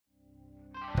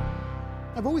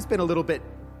I've always been a little bit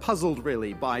puzzled,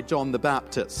 really, by John the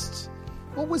Baptist.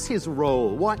 What was his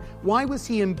role? Why was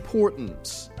he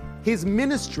important? His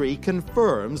ministry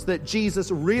confirms that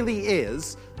Jesus really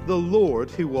is the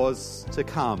Lord who was to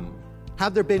come.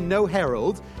 Had there been no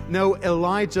herald, no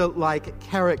Elijah-like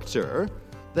character,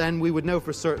 then we would know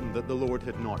for certain that the Lord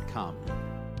had not come.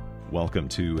 Welcome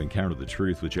to Encounter the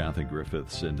Truth with Jonathan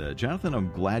Griffiths. And Jonathan, I'm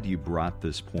glad you brought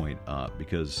this point up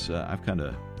because I've kind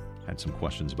of had some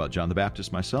questions about John the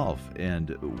Baptist myself. And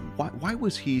why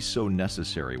was he so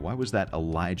necessary? Why was that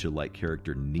Elijah-like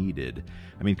character needed?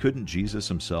 I mean, couldn't Jesus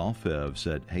himself have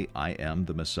said, hey, I am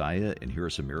the Messiah, and here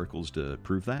are some miracles to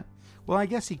prove that? Well, I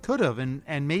guess he could have,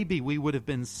 and maybe we would have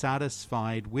been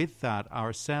satisfied with that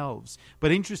ourselves.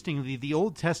 But interestingly, the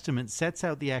Old Testament sets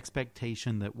out the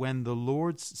expectation that when the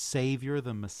Lord's Savior,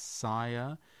 the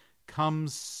Messiah,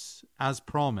 comes as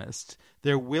promised,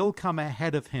 there will come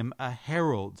ahead of him a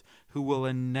herald who will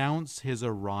announce his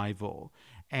arrival.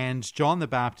 And John the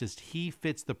Baptist, he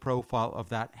fits the profile of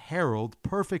that herald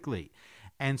perfectly.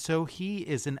 And so he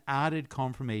is an added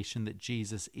confirmation that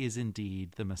Jesus is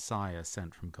indeed the Messiah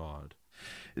sent from God.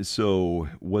 So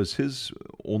was his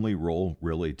only role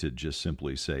really to just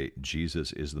simply say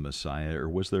Jesus is the Messiah, or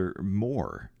was there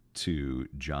more to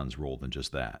John's role than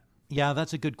just that? Yeah,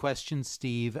 that's a good question,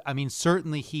 Steve. I mean,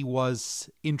 certainly he was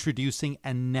introducing,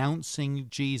 announcing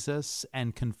Jesus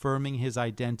and confirming his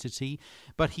identity,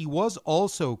 but he was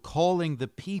also calling the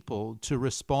people to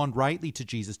respond rightly to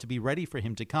Jesus, to be ready for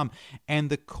him to come. And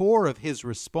the core of his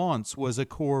response was a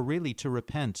core really to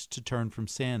repent, to turn from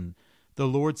sin. The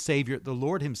Lord Savior, the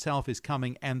Lord himself is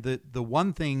coming, and the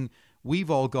one thing we've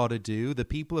all got to do, the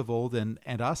people of old and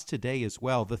us today as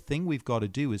well, the thing we've got to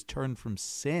do is turn from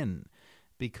sin,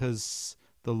 because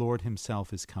the Lord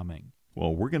himself is coming.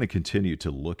 Well, we're going to continue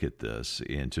to look at this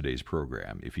in today's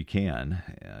program. If you can,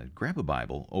 grab a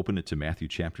Bible, open it to Matthew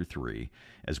chapter 3,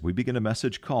 as we begin a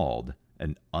message called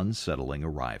An Unsettling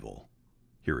Arrival.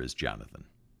 Here is Jonathan.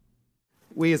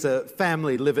 We as a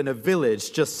family live in a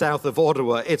village just south of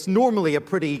Ottawa. It's normally a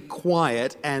pretty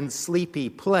quiet and sleepy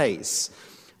place,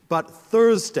 but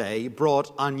Thursday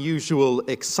brought unusual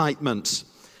excitement.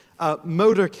 A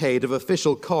motorcade of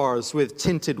official cars with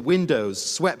tinted windows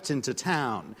swept into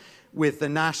town, with the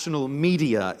national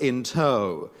media in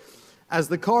tow. As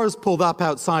the cars pulled up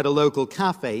outside a local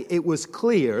cafe, it was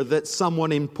clear that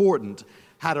someone important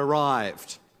had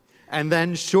arrived. And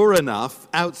then, sure enough,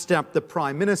 out stepped the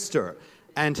Prime Minister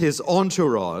and his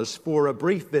entourage for a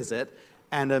brief visit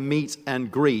and a meet and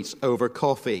greet over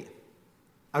coffee.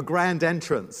 A grand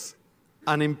entrance,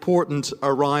 an important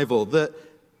arrival. The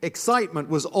excitement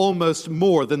was almost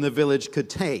more than the village could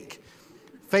take.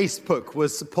 Facebook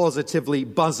was positively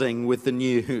buzzing with the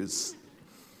news.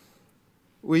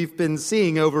 We've been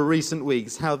seeing over recent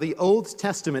weeks how the Old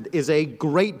Testament is a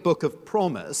great book of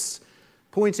promise,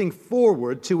 pointing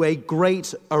forward to a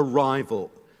great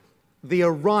arrival, the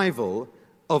arrival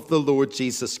of the Lord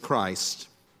Jesus Christ.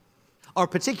 Our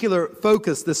particular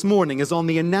focus this morning is on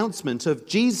the announcement of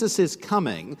Jesus'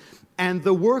 coming and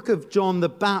the work of John the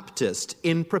Baptist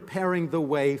in preparing the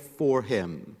way for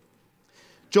him.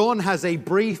 John has a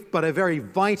brief but a very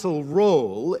vital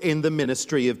role in the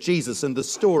ministry of Jesus and the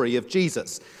story of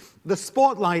Jesus. The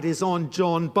spotlight is on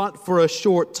John but for a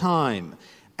short time,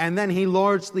 and then he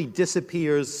largely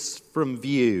disappears from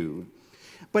view.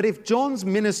 But if John's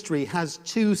ministry has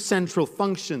two central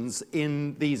functions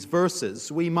in these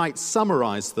verses, we might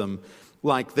summarize them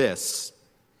like this.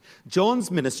 John's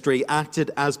ministry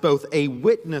acted as both a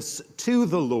witness to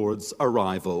the Lord's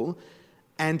arrival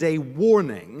and a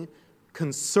warning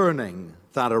concerning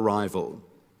that arrival.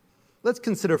 Let's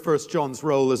consider first John's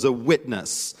role as a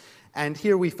witness, and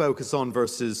here we focus on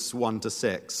verses 1 to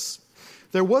 6.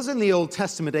 There was in the Old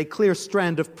Testament a clear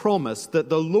strand of promise that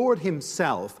the Lord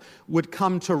himself would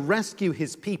come to rescue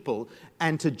his people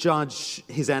and to judge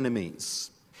his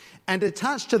enemies. And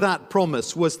attached to that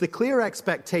promise was the clear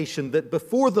expectation that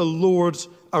before the Lord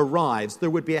arrives,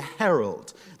 there would be a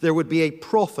herald, there would be a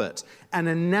prophet, an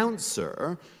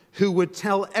announcer who would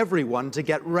tell everyone to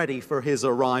get ready for his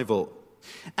arrival.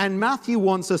 And Matthew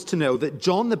wants us to know that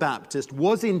John the Baptist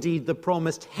was indeed the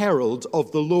promised herald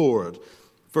of the Lord.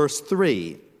 Verse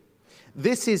 3,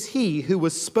 this is he who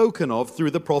was spoken of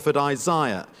through the prophet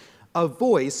Isaiah, a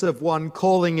voice of one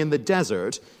calling in the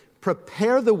desert,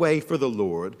 prepare the way for the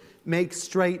Lord, make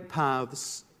straight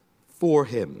paths for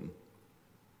him.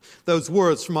 Those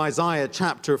words from Isaiah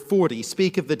chapter 40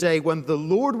 speak of the day when the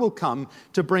Lord will come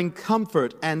to bring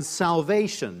comfort and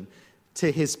salvation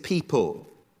to his people.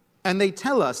 And they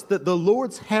tell us that the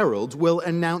Lord's herald will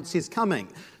announce his coming,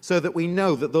 so that we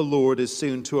know that the Lord is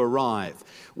soon to arrive.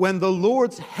 When the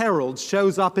Lord's herald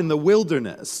shows up in the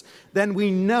wilderness, then we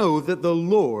know that the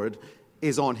Lord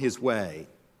is on his way.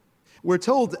 We're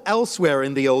told elsewhere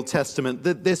in the Old Testament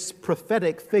that this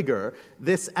prophetic figure,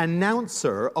 this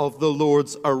announcer of the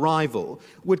Lord's arrival,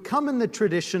 would come in the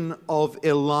tradition of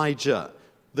Elijah,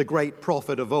 the great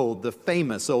prophet of old, the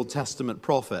famous Old Testament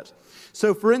prophet.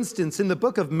 So, for instance, in the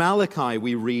book of Malachi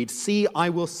we read, "See, I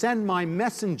will send my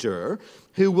messenger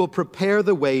who will prepare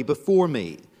the way before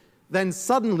me. Then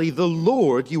suddenly the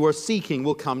Lord you are seeking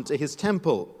will come to his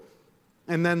temple."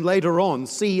 And then later on,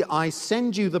 "See, I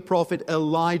send you the prophet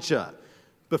Elijah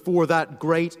before that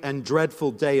great and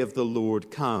dreadful day of the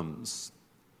Lord comes."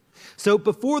 So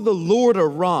before the Lord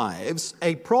arrives,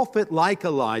 a prophet like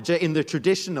Elijah, in the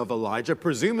tradition of Elijah,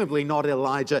 presumably not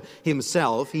Elijah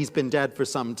himself, he's been dead for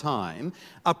some time,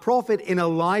 a prophet in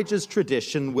Elijah's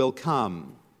tradition will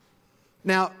come.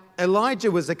 Now,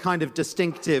 Elijah was a kind of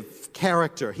distinctive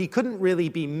character. He couldn't really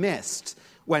be missed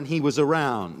when he was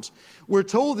around. We're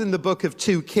told in the book of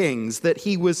 2 Kings that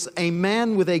he was a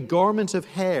man with a garment of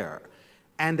hair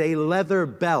and a leather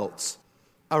belt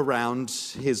around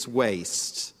his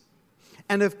waist.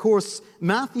 And of course,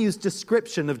 Matthew's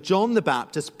description of John the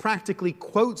Baptist practically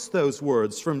quotes those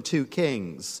words from 2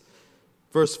 Kings.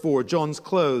 Verse 4, "John's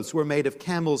clothes were made of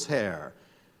camel's hair,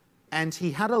 and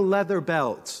he had a leather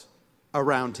belt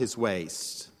around his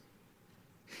waist."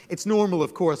 It's normal,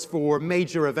 of course, for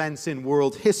major events in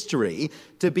world history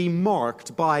to be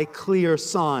marked by clear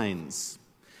signs.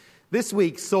 This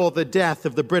week saw the death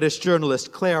of the British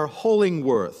journalist Claire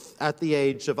Hollingworth at the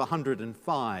age of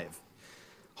 105.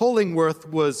 Hollingworth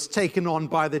was taken on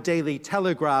by the Daily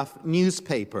Telegraph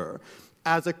newspaper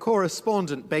as a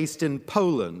correspondent based in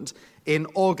Poland in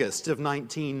August of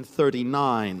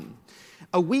 1939.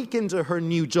 A week into her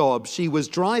new job, she was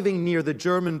driving near the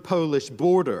German-Polish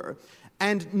border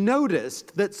and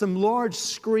noticed that some large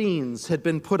screens had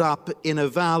been put up in a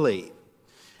valley.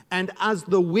 And as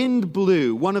the wind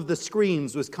blew, one of the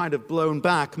screens was kind of blown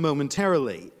back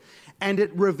momentarily, and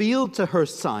it revealed to her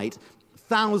sight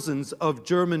thousands of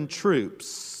German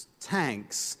troops,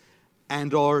 tanks,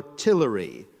 and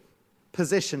artillery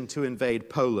positioned to invade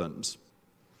Poland.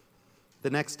 The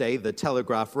next day, the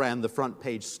Telegraph ran the front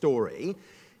page story,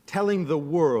 telling the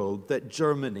world that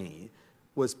Germany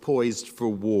was poised for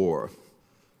war.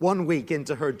 1 week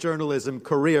into her journalism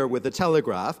career with the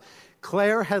Telegraph,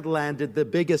 Claire had landed the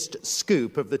biggest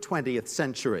scoop of the 20th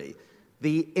century,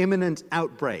 the imminent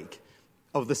outbreak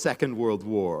of the Second World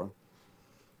War.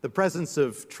 The presence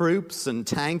of troops and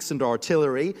tanks and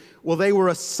artillery, well, they were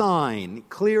a sign,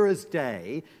 clear as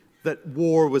day, that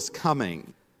war was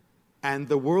coming, and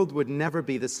the world would never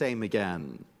be the same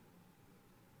again.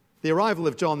 The arrival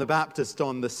of John the Baptist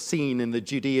on the scene in the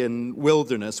Judean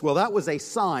wilderness, well, that was a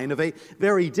sign of a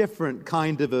very different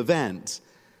kind of event,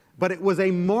 but it was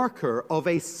a marker of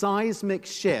a seismic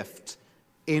shift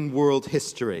in world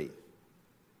history.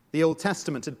 The Old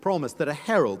Testament had promised that a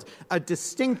herald, a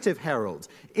distinctive herald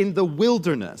in the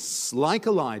wilderness, like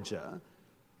Elijah,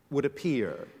 would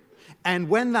appear. And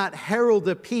when that herald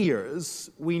appears,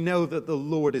 we know that the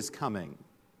Lord is coming.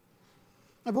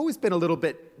 I've always been a little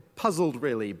bit puzzled,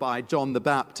 really, by John the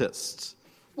Baptist.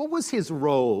 What was his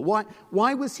role?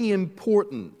 Why was he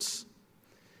important?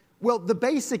 Well, the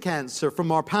basic answer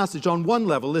from our passage on one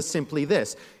level is simply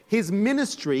this. His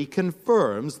ministry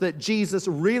confirms that Jesus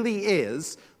really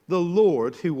is the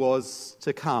Lord who was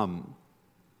to come.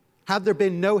 Had there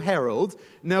been no herald,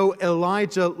 no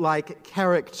Elijah-like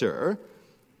character,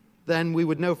 then we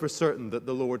would know for certain that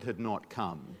the Lord had not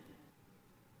come.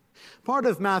 Part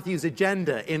of Matthew's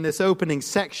agenda in this opening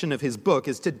section of his book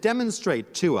is to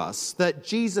demonstrate to us that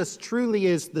Jesus truly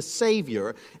is the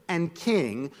Savior and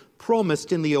King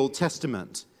promised in the Old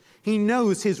Testament. He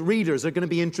knows his readers are going to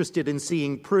be interested in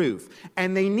seeing proof,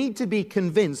 and they need to be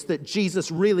convinced that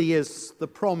Jesus really is the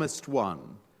promised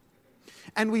one.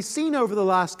 And we've seen over the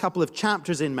last couple of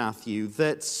chapters in Matthew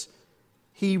that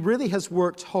he really has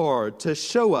worked hard to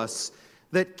show us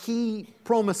that key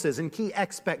promises and key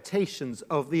expectations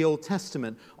of the Old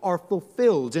Testament are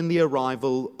fulfilled in the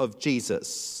arrival of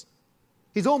Jesus.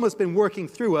 He's almost been working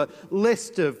through a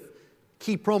list of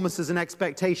key promises and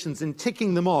expectations and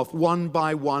ticking them off one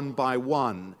by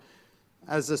one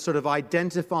as a sort of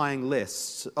identifying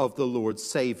list of the Lord's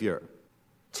Savior.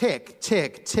 Tick,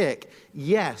 tick, tick.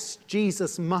 Yes,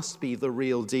 Jesus must be the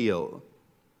real deal.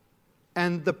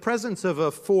 And the presence of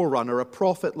a forerunner, a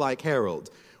prophet like herald,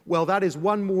 well, that is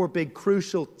one more big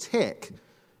crucial tick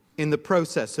in the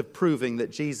process of proving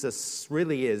that Jesus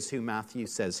really is who Matthew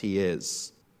says he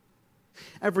is.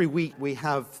 Every week we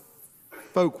have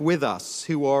folk with us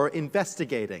who are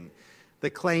investigating the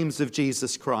claims of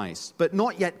Jesus Christ, but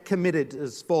not yet committed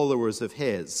as followers of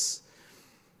his.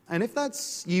 And if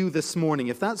that's you this morning,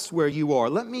 if that's where you are,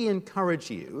 let me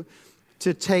encourage you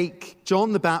to take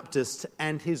John the Baptist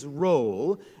and his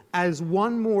role as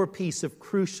one more piece of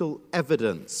crucial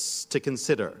evidence to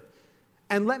consider.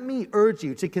 And let me urge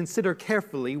you to consider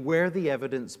carefully where the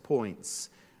evidence points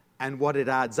and what it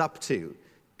adds up to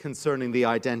concerning the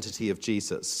identity of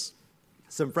Jesus.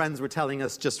 Some friends were telling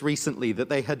us just recently that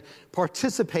they had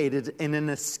participated in an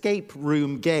escape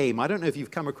room game. I don't know if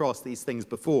you've come across these things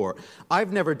before.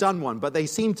 I've never done one, but they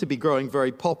seem to be growing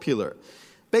very popular.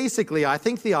 Basically, I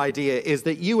think the idea is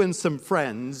that you and some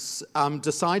friends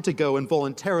decide to go and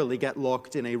voluntarily get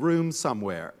locked in a room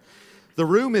somewhere. The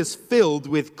room is filled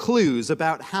with clues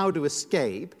about how to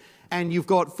escape, and you've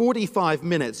got 45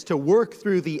 minutes to work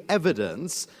through the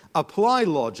evidence, apply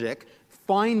logic,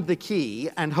 find the key,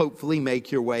 and hopefully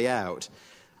make your way out.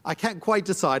 I can't quite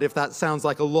decide if that sounds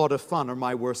like a lot of fun or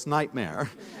my worst nightmare,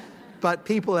 but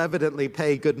people evidently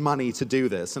pay good money to do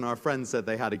this, and our friends said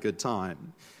they had a good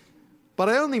time. But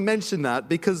I only mention that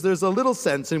because there's a little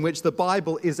sense in which the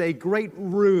Bible is a great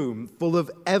room full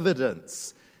of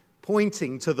evidence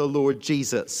pointing to the Lord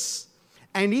Jesus.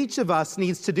 And each of us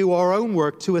needs to do our own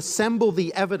work to assemble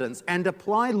the evidence and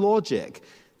apply logic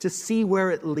to see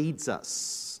where it leads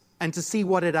us and to see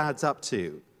what it adds up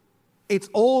to. It's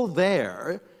all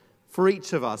there for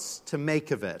each of us to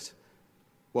make of it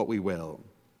what we will.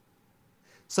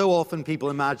 So often people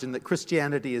imagine that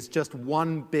Christianity is just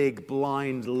one big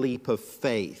blind leap of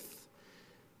faith.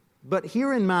 But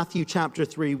here in Matthew chapter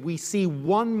 3, we see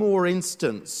one more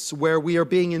instance where we are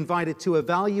being invited to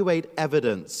evaluate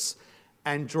evidence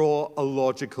and draw a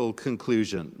logical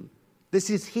conclusion. This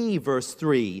is he, verse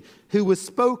 3, who was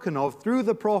spoken of through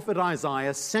the prophet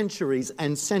Isaiah centuries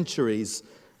and centuries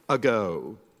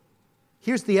ago.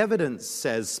 Here's the evidence,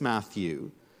 says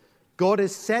Matthew. God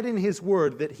has said in his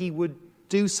word that he would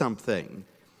do something.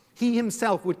 He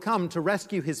himself would come to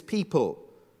rescue his people,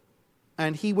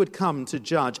 and he would come to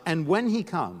judge. And when he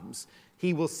comes,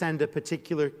 he will send a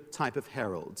particular type of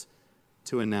herald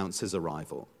to announce his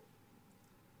arrival.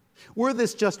 Were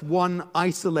this just one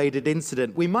isolated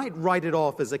incident, we might write it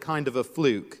off as a kind of a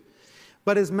fluke.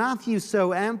 But as Matthew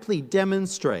so amply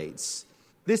demonstrates,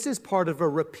 this is part of a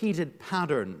repeated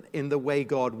pattern in the way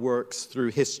God works through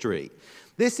history.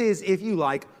 This is, if you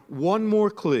like, one more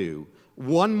clue,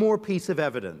 one more piece of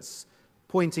evidence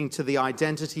pointing to the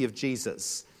identity of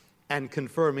Jesus and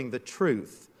confirming the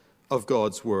truth of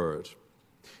God's word.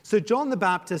 So John the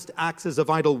Baptist acts as a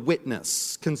vital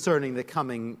witness concerning the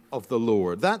coming of the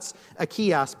Lord. That's a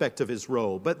key aspect of his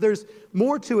role, but there's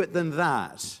more to it than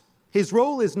that. His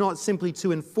role is not simply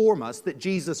to inform us that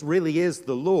Jesus really is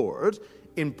the Lord,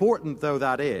 important though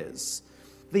that is.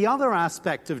 The other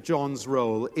aspect of John's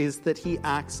role is that he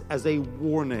acts as a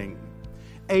warning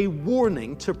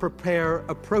to prepare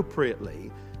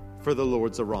appropriately for the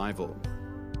Lord's arrival.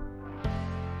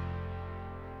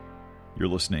 You're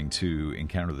listening to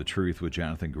Encounter the Truth with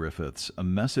Jonathan Griffiths, a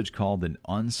message called An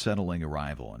Unsettling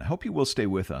Arrival. And I hope you will stay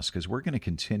with us because we're going to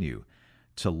continue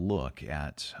to look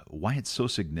at why it's so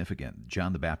significant.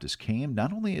 John the Baptist came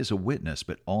not only as a witness,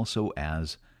 but also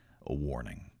as a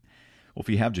warning. Well, if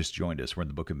you have just joined us, we're in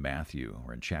the book of Matthew.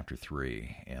 We're in chapter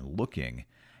 3 and looking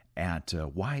at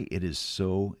why it is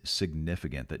so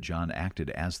significant that John acted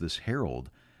as this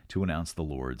herald to announce the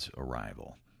Lord's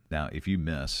arrival. Now, if you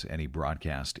miss any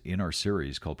broadcast in our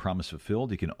series called Promise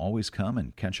Fulfilled, you can always come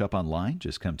and catch up online.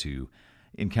 Just come to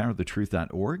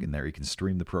encounterthetruth.org, and there you can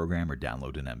stream the program or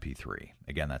download an MP3.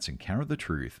 Again, that's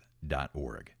encounterthetruth.org.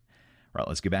 All right,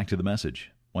 let's get back to the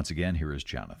message. Once again, here is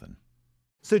Jonathan.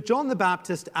 So John the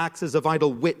Baptist acts as a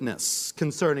vital witness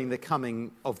concerning the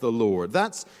coming of the Lord.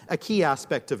 That's a key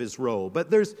aspect of his role,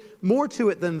 but there's more to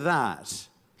it than that.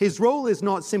 His role is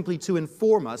not simply to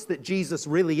inform us that Jesus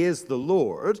really is the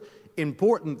Lord,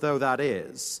 important though that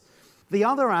is. The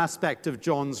other aspect of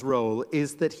John's role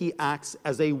is that he acts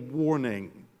as a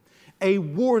warning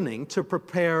to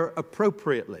prepare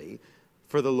appropriately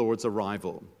for the Lord's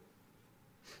arrival.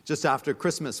 Just after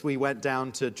Christmas, we went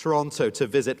down to Toronto to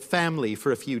visit family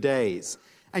for a few days.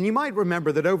 And you might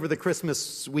remember that over the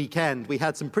Christmas weekend, we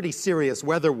had some pretty serious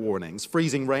weather warnings.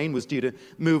 Freezing rain was due to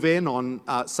move in on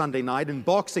Sunday night, and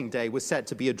Boxing Day was set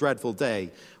to be a dreadful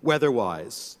day,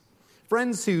 weather-wise.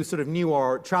 Friends who sort of knew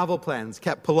our travel plans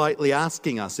kept politely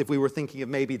asking us if we were thinking of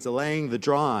maybe delaying the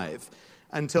drive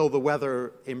until the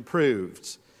weather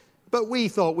improved. But we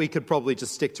thought we could probably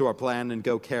just stick to our plan and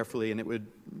go carefully, and it would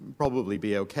probably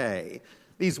be okay.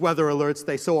 These weather alerts,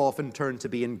 they so often turn to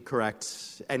be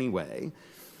incorrect anyway.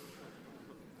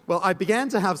 Well, I began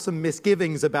to have some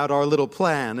misgivings about our little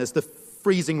plan as the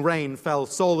freezing rain fell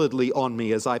solidly on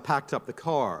me as I packed up the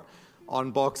car on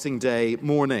Boxing Day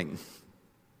morning.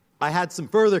 I had some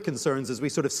further concerns as we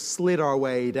sort of slid our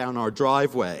way down our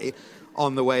driveway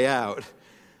on the way out.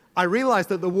 I realized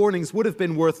that the warnings would have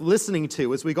been worth listening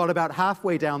to as we got about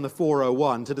halfway down the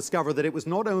 401 to discover that it was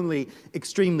not only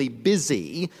extremely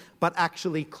busy, but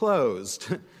actually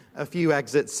closed a few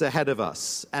exits ahead of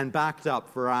us and backed up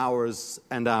for hours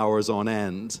and hours on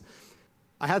end.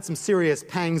 I had some serious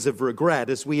pangs of regret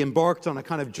as we embarked on a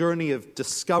kind of journey of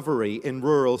discovery in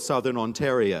rural southern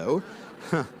Ontario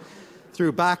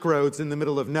through back roads in the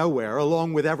middle of nowhere,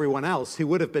 along with everyone else who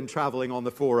would have been traveling on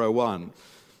the 401.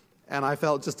 And I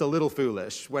felt just a little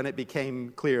foolish when it became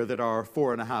clear that our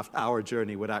 4.5-hour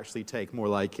journey would actually take more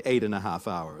like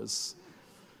 8.5 hours.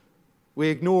 We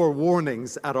ignore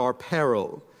warnings at our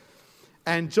peril.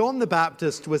 And John the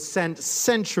Baptist was sent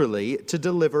centrally to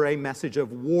deliver a message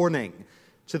of warning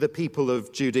to the people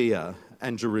of Judea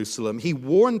and Jerusalem. He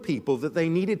warned people that they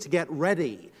needed to get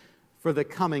ready for the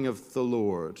coming of the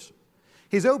Lord.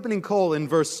 His opening call in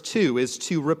verse 2 is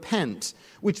to repent,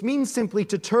 which means simply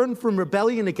to turn from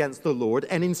rebellion against the Lord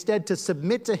and instead to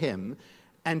submit to him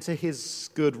and to his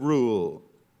good rule.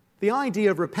 The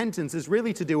idea of repentance is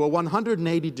really to do a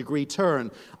 180-degree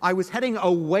turn. I was heading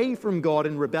away from God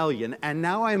in rebellion, and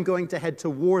now I am going to head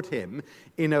toward him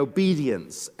in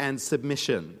obedience and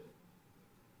submission.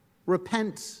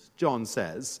 Repent, John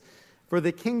says, for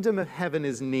the kingdom of heaven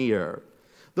is near.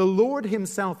 The Lord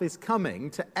himself is coming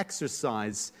to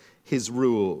exercise his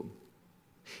rule.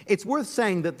 It's worth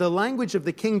saying that the language of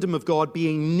the kingdom of God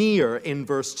being near in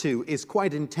verse 2 is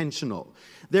quite intentional.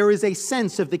 There is a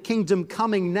sense of the kingdom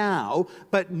coming now,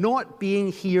 but not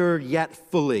being here yet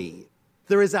fully.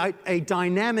 There is a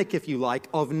dynamic, if you like,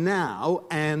 of now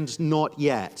and not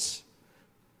yet.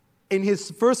 In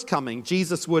his first coming,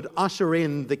 Jesus would usher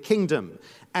in the kingdom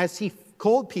as he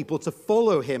called people to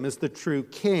follow him as the true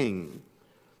king.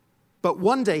 But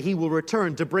one day he will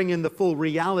return to bring in the full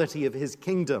reality of his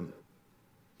kingdom.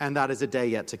 And that is a day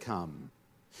yet to come.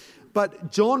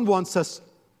 But John wants us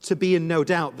to be in no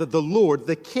doubt that the Lord,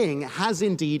 the King, has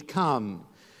indeed come.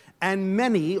 And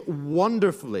many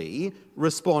wonderfully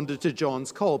responded to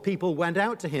John's call. People went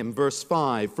out to him, verse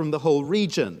 5, from the whole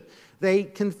region. They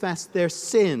confessed their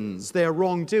sins, their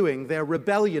wrongdoing, their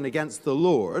rebellion against the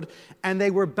Lord, and they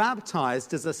were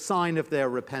baptized as a sign of their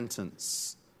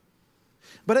repentance.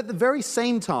 But at the very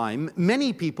same time,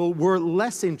 many people were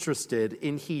less interested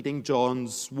in heeding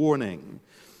John's warning.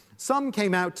 Some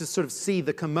came out to sort of see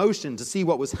the commotion, to see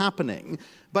what was happening,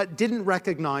 but didn't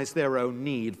recognize their own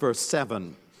need, verse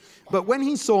 7. But when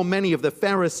he saw many of the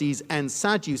Pharisees and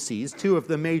Sadducees, two of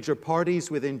the major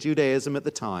parties within Judaism at the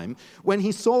time, when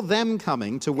he saw them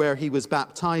coming to where he was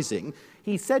baptizing,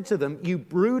 he said to them, "You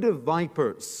brood of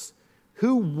vipers,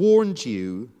 who warned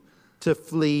you to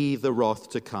flee the wrath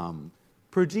to come?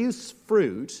 Produce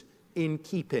fruit in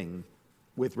keeping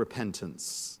with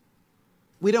repentance."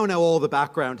 We don't know all the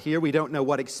background here. We don't know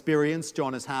what experience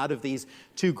John has had of these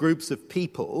two groups of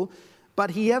people,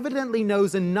 but he evidently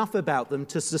knows enough about them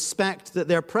to suspect that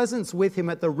their presence with him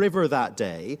at the river that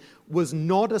day was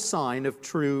not a sign of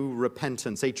true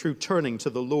repentance, a true turning to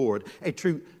the Lord, a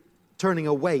true turning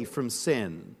away from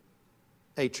sin,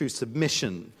 a true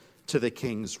submission to the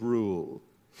King's rule.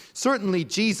 Certainly,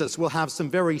 Jesus will have some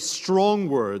very strong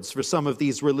words for some of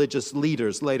these religious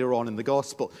leaders later on in the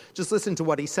gospel. Just listen to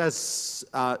what he says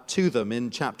to them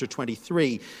in chapter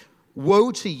 23.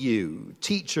 "Woe to you,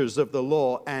 teachers of the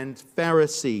law and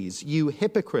Pharisees, you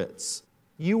hypocrites!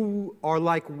 You are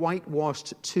like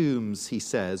whitewashed tombs," he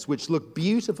says, "which look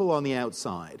beautiful on the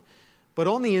outside, but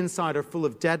on the inside are full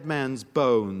of dead man's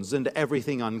bones and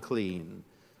everything unclean.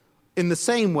 In the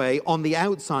same way, on the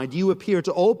outside, you appear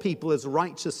to all people as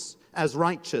righteous,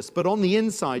 but on the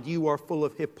inside, you are full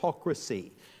of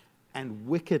hypocrisy and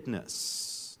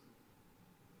wickedness."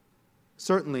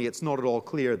 Certainly, it's not at all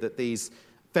clear that these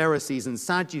Pharisees and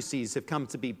Sadducees have come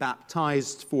to be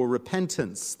baptized for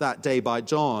repentance that day by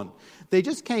John. They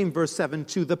just came, verse 7,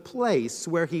 to the place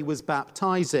where he was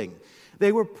baptizing.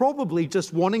 They were probably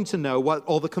just wanting to know what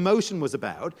all the commotion was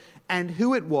about and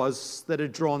who it was that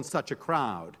had drawn such a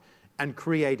crowd and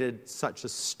created such a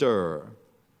stir.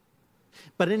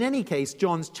 But in any case,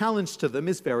 John's challenge to them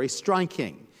is very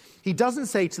striking. He doesn't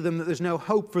say to them that there's no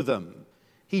hope for them.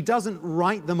 He doesn't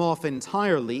write them off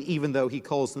entirely, even though he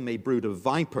calls them a brood of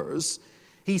vipers.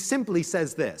 He simply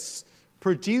says this: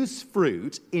 produce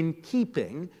fruit in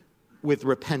keeping with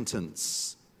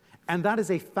repentance. And that is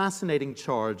a fascinating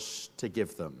charge to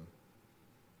give them.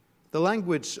 The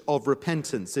language of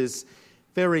repentance is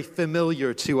very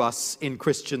familiar to us in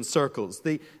Christian circles.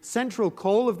 The central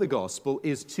call of the gospel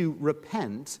is to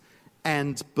repent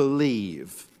and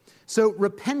believe. So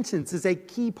repentance is a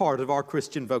key part of our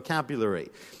Christian vocabulary.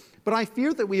 But I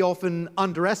fear that we often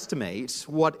underestimate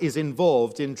what is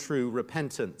involved in true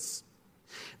repentance.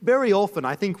 Very often,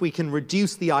 I think we can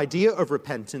reduce the idea of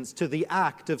repentance to the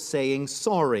act of saying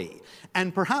sorry,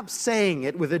 and perhaps saying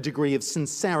it with a degree of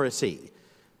sincerity.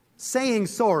 Saying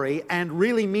sorry and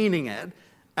really meaning it,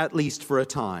 at least for a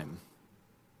time.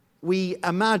 We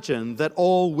imagine that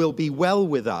all will be well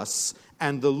with us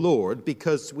and the Lord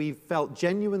because we've felt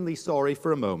genuinely sorry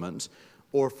for a moment,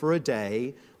 or for a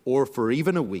day, or for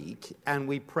even a week, and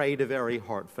we prayed a very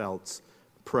heartfelt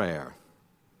prayer.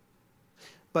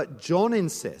 But John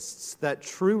insists that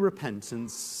true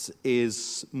repentance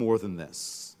is more than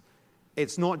this.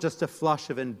 It's not just a flush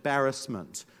of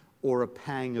embarrassment or a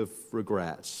pang of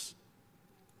regret.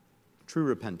 True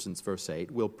repentance, verse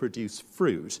 8, will produce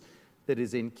fruit that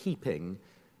is in keeping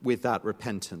with that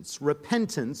repentance.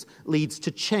 Repentance leads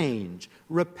to change.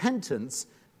 Repentance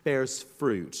bears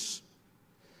fruit.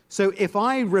 So if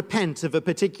I repent of a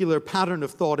particular pattern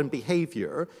of thought and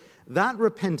behavior, that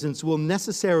repentance will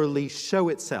necessarily show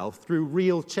itself through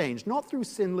real change, not through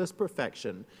sinless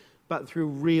perfection, but through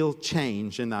real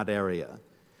change in that area.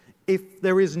 If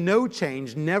there is no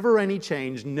change, never any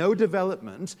change, no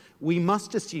development, we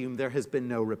must assume there has been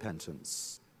no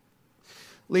repentance.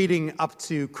 Leading up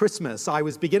to Christmas, I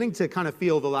was beginning to kind of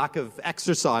feel the lack of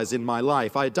exercise in my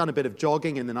life. I had done a bit of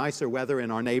jogging in the nicer weather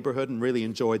in our neighborhood and really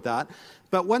enjoyed that.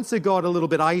 But once it got a little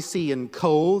bit icy and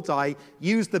cold, I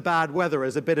used the bad weather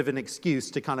as a bit of an excuse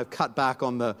to kind of cut back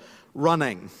on the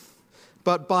running.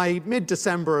 But by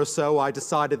mid-December or so, I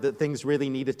decided that things really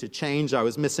needed to change. I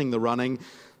was missing the running.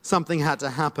 Something had to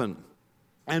happen.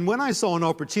 And when I saw an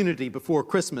opportunity before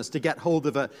Christmas to get hold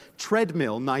of a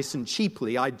treadmill nice and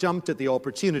cheaply, I jumped at the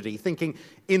opportunity, thinking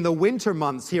in the winter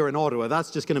months here in Ottawa,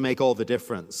 that's just going to make all the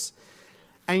difference.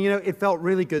 And, it felt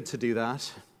really good to do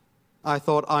that. I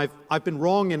thought, I've been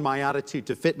wrong in my attitude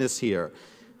to fitness here,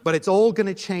 but it's all going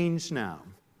to change now.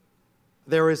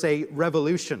 There is a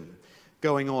revolution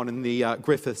going on in the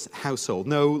Griffiths household.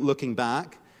 No looking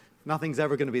back. Nothing's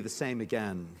ever going to be the same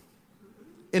again.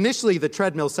 Initially, the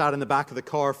treadmill sat in the back of the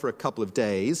car for a couple of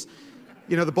days.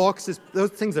 The boxes, those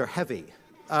things are heavy.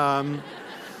 And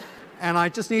I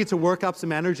just needed to work up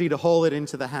some energy to haul it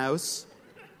into the house.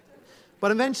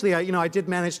 But eventually, I did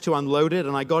manage to unload it,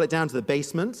 and I got it down to the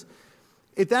basement.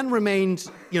 It then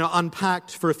remained,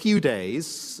 unpacked for a few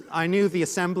days. I knew the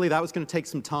assembly, that was going to take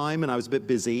some time, and I was a bit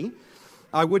busy.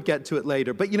 I would get to it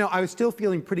later. But, I was still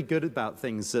feeling pretty good about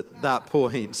things at that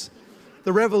point.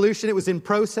 The revolution, it was in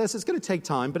process. It's going to take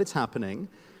time, but it's happening.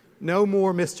 No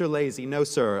more Mr. Lazy. No,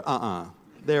 sir.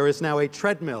 There is now a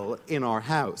treadmill in our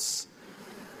house.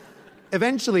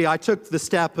 Eventually, I took the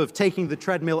step of taking the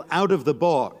treadmill out of the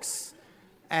box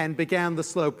and began the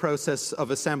slow process of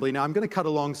assembly. Now, I'm going to cut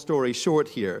a long story short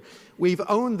here. We've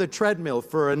owned the treadmill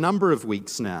for a number of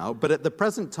weeks now, but at the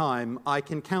present time, I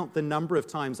can count the number of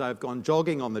times I've gone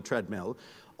jogging on the treadmill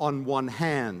on one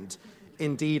hand.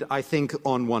 Indeed, I think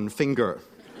on one finger.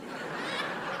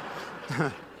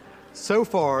 So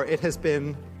far, it has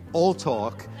been all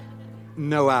talk,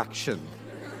 no action.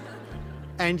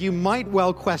 And you might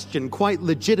well question quite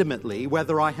legitimately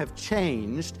whether I have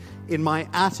changed in my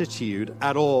attitude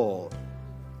at all.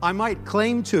 I might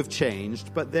claim to have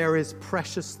changed, but there is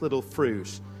precious little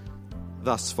fruit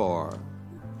thus far.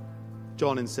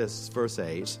 John insists, verse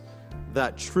 8,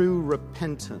 that true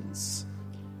repentance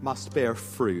must bear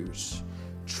fruit.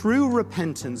 True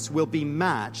repentance will be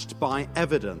matched by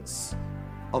evidence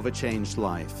of a changed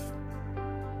life.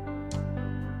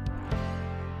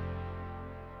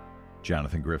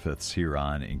 Jonathan Griffiths here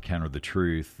on Encounter the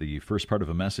Truth, the first part of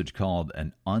a message called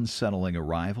An Unsettling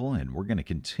Arrival, and we're going to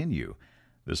continue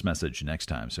this message next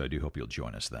time, so I do hope you'll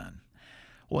join us then.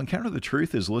 Well, Encounter the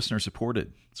Truth is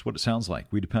listener-supported. It's what it sounds like.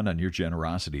 We depend on your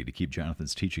generosity to keep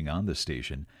Jonathan's teaching on this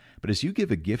station. But as you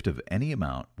give a gift of any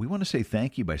amount, we want to say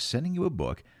thank you by sending you a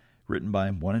book written by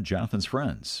one of Jonathan's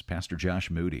friends, Pastor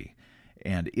Josh Moody.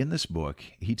 And in this book,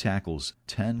 he tackles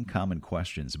 10 common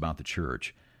questions about the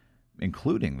church,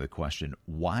 including the question,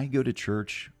 why go to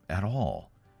church at all?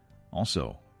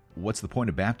 Also, what's the point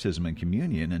of baptism and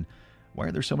communion, and why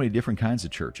are there so many different kinds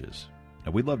of churches?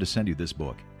 Now, we'd love to send you this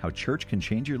book, How Church Can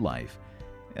Change Your Life,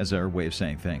 as our way of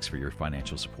saying thanks for your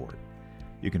financial support.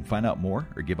 You can find out more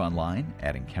or give online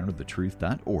at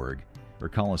encounterthetruth.org or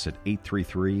call us at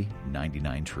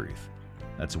 833-99-TRUTH.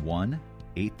 That's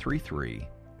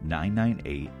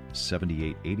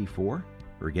 1-833-998-7884, or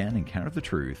again,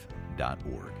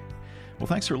 encounterthetruth.org. Well,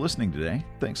 thanks for listening today.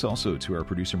 Thanks also to our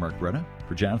producer, Mark Bretta.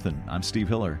 For Jonathan, I'm Steve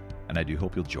Hiller, and I do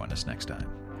hope you'll join us next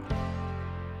time.